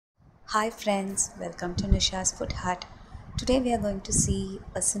Hi friends, welcome to Nisha's Food Hut. Today we are going to see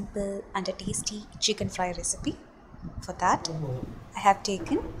a simple and a tasty chicken fry recipe. For that, I have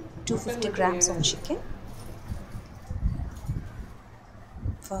taken 250 grams of chicken.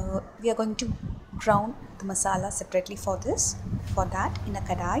 We are going to ground the masala separately for this. For that, in a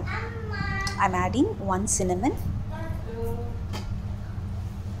kadai, I'm adding 1 cinnamon,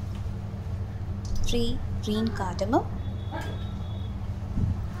 3 green cardamom,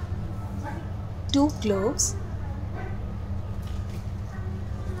 2 cloves,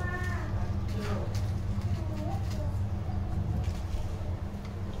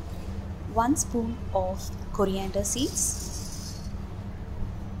 1 spoon of coriander seeds,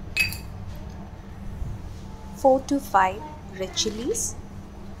 4 to 5 red chilies,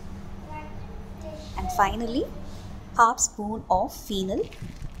 and finally half spoon of fennel.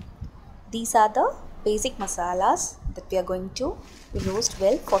 These are the basic masalas that we are going to roast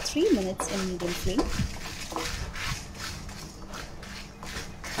well for 3 minutes in medium flame.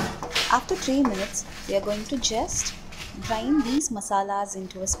 After 3 minutes, we are going to just grind these masalas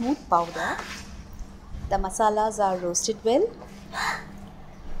into a smooth powder. The masalas are roasted well.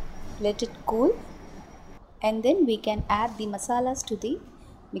 Let it cool, and then we can add the masalas to the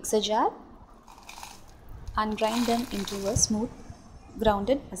mixer jar and grind them into a smooth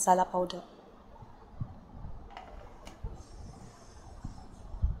grounded masala powder.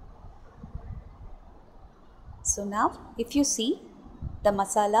 So now if you see, the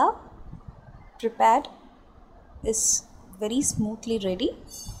masala prepared is very smoothly ready.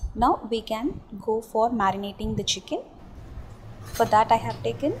 Now we can go for marinating the chicken. For that I have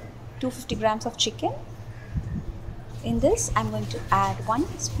taken 250 grams of chicken. In this I am going to add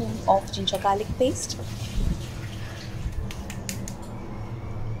 1 spoon of ginger garlic paste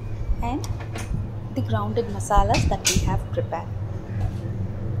and the grounded masalas that we have prepared.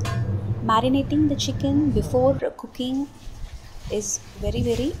 Marinating the chicken before cooking is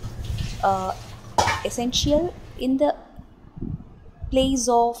very essential in the place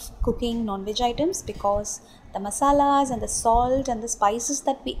of cooking non-veg items, because the masalas and the salt and the spices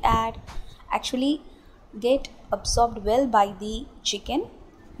that we add actually get absorbed well by the chicken.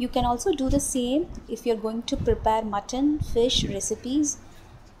 You can also do the same if you're going to prepare mutton, fish recipes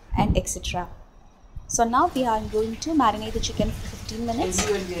and etc. So now we are going to marinate the chicken for 15 minutes.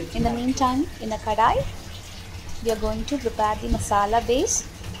 In the meantime, in a kadai, we are going to prepare the masala base.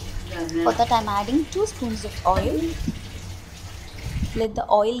 For that I am adding 2 spoons of oil. Let the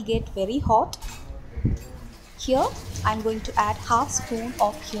oil get very hot. Here I am going to add half spoon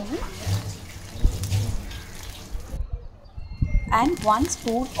of cumin and 1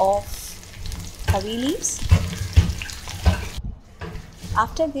 spoon of curry leaves.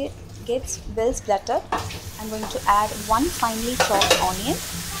 After it gets well splattered, I am going to add 1 finely chopped onion.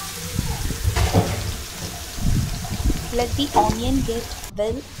 Let the onion get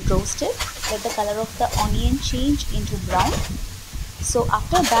well roasted. Let the color of the onion change into brown. So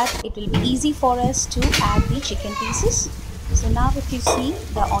after that it will be easy for us to add the chicken pieces. So now if you see,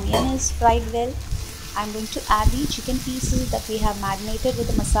 the onion is fried well. I am going to add the chicken pieces that we have marinated with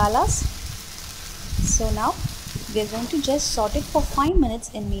the masalas. So now we are going to just saute it for 5 minutes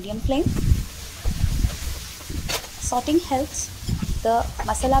in medium flame. Sauteing helps the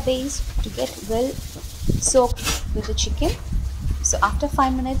masala base to get well soaked with the chicken. So after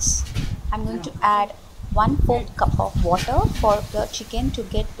 5 minutes, I am going to add 1/4 cup of water for the chicken to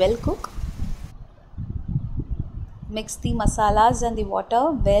get well cooked. Mix the masalas and the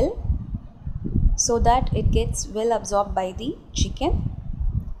water well so that it gets well absorbed by the chicken.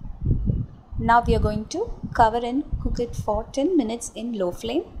 Now we are going to cover and cook it for 10 minutes in low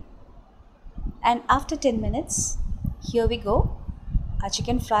flame. And after 10 minutes, here we go. Our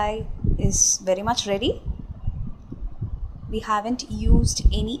chicken fry is very much ready. We haven't used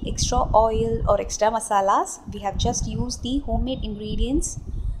any extra oil or extra masalas. We have just used the homemade ingredients.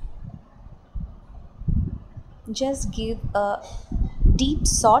 Just give a deep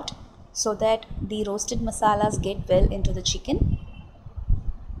salt so that the roasted masalas get well into the chicken.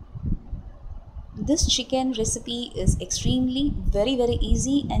 This chicken recipe is extremely very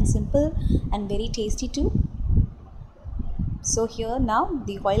easy and simple and very tasty too. So here now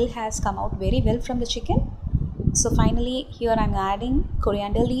the oil has come out very well from the chicken. So finally here I am adding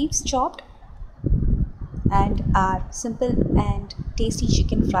coriander leaves chopped, and our simple and tasty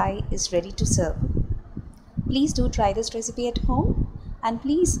chicken fry is ready to serve. Please do try this recipe at home, and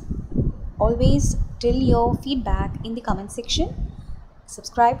please always tell your feedback in the comment section.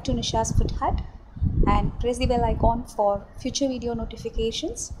 Subscribe to Nisha's Food Hut and press the bell icon for future video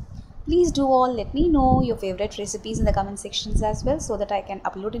notifications. Please do all let me know your favorite recipes in the comment sections as well so that I can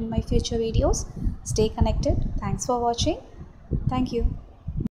upload in my future videos. Stay connected. Thanks for watching. Thank you.